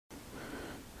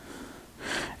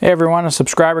Hey everyone, a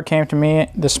subscriber came to me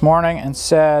this morning and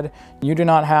said you do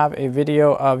not have a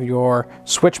video of your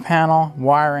switch panel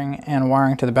wiring and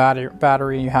wiring to the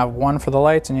battery. You have one for the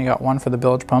lights and you got one for the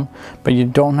bilge pump, but you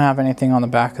don't have anything on the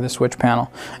back of the switch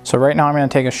panel. So right now I'm going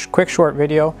to take a quick short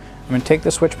video. I'm going to take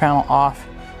the switch panel off,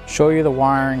 show you the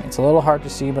wiring. It's a little hard to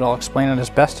see, but I'll explain it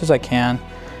as best as I can.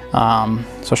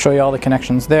 So show you all the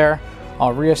connections there.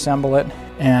 I'll reassemble it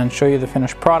and show you the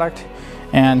finished product,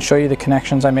 and show you the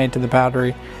connections I made to the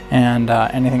battery and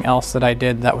anything else that I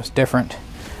did that was different.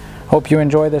 Hope you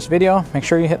enjoy this video. Make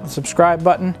sure you hit the subscribe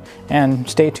button and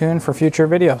stay tuned for future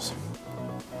videos.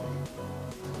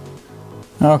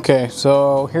 Okay,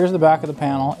 so here's the back of the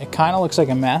panel. It kind of looks like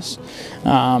a mess,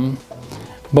 but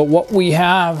what we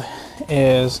have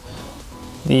is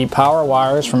the power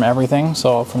wires from everything.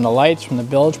 So from the lights, from the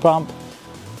bilge pump.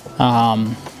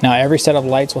 Now every set of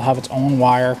lights will have its own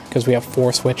wire because we have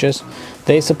 4 switches.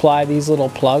 They supply these little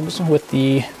plugs with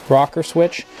the rocker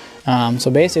switch. So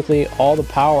basically all the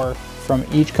power from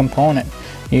each component,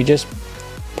 you just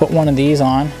put one of these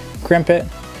on, crimp it.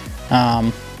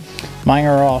 Mine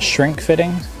are all shrink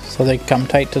fitting, so they come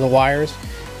tight to the wires.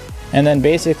 And then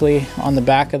basically on the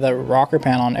back of the rocker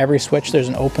panel, on every switch there's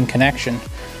an open connection.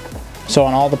 So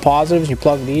on all the positives you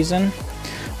plug these in.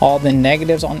 All the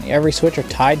negatives on every switch are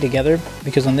tied together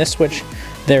because on this switch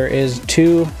there is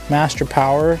 2 master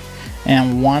power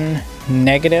and 1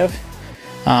 negative,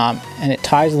 and it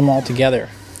ties them all together.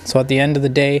 So at the end of the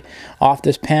day, off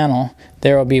this panel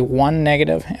there will be 1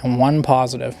 negative and 1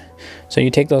 positive. So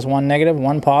you take those 1 negative,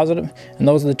 1 positive, and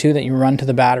those are the 2 that you run to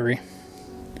the battery.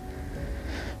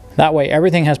 That way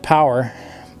everything has power,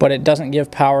 but it doesn't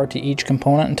give power to each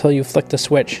component until you flick the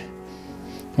switch.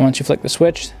 Once you flick the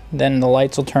switch, then the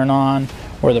lights will turn on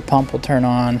or the pump will turn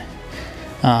on.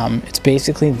 It's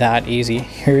basically that easy.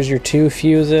 Here's your 2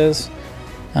 fuses.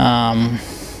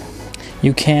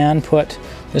 You can put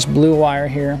this blue wire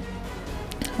here.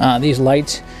 These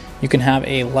lights, you can have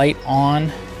a light on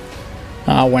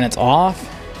when it's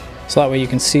off, so that way you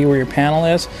can see where your panel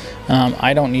is.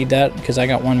 I don't need that because I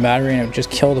got 1 battery and it would just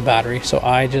kill the battery, so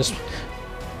I just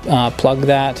plug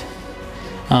that.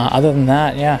 Other than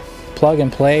that, yeah, plug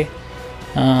and play.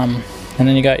 And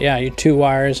then you got, yeah, your 2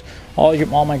 wires.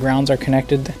 All my grounds are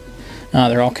connected.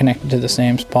 They're all connected to the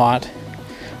same spot.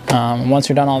 Once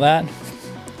you're done all that,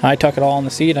 I tuck it all in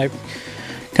the seat. I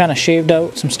kind of shaved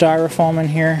out some styrofoam in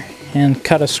here and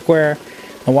cut a square.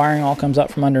 The wiring all comes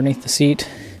up from underneath the seat.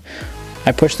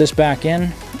 I push this back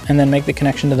in and then make the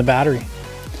connection to the battery.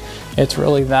 It's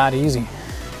really that easy.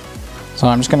 So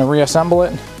I'm just going to reassemble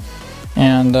it,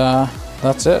 and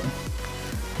that's it.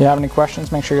 If you have any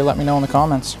questions, make sure you let me know in the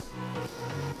comments.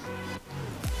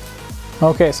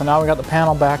 Okay, so now we got the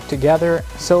panel back together.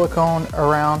 Silicone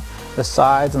around the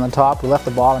sides and the top. We left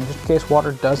the bottom just in case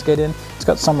water does get in. It's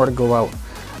got somewhere to go out.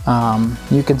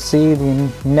 You can see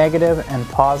the negative and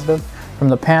positive from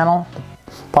the panel.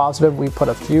 The positive we put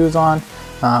a fuse on.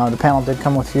 The panel did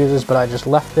come with fuses, but I just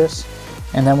left this.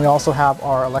 And then we also have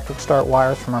our electric start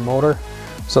wires from our motor.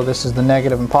 So this is the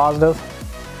negative and positive.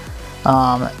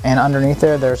 And underneath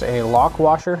there's a lock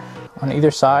washer on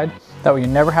either side. That way you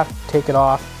never have to take it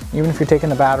off. Even if you're taking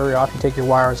the battery off, you take your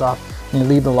wires off and you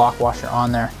leave the lock washer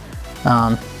on there.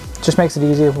 Just makes it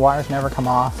easy. Wires never come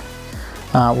off.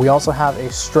 We also have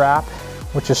a strap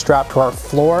which is strapped to our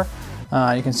floor.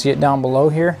 You can see it down below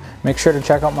here. Make sure to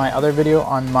check out my other video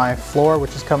on my floor,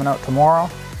 which is coming out tomorrow,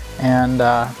 and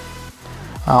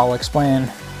I'll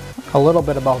explain a little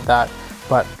bit about that,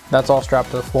 but that's all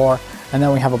strapped to the floor. And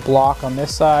then we have a block on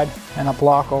this side and a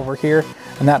block over here,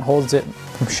 and that holds it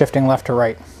from shifting left to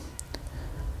right.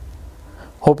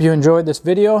 Hope you enjoyed this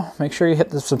video. Make sure you hit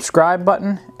the subscribe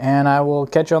button, and I will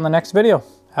catch you on the next video.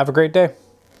 Have a great day.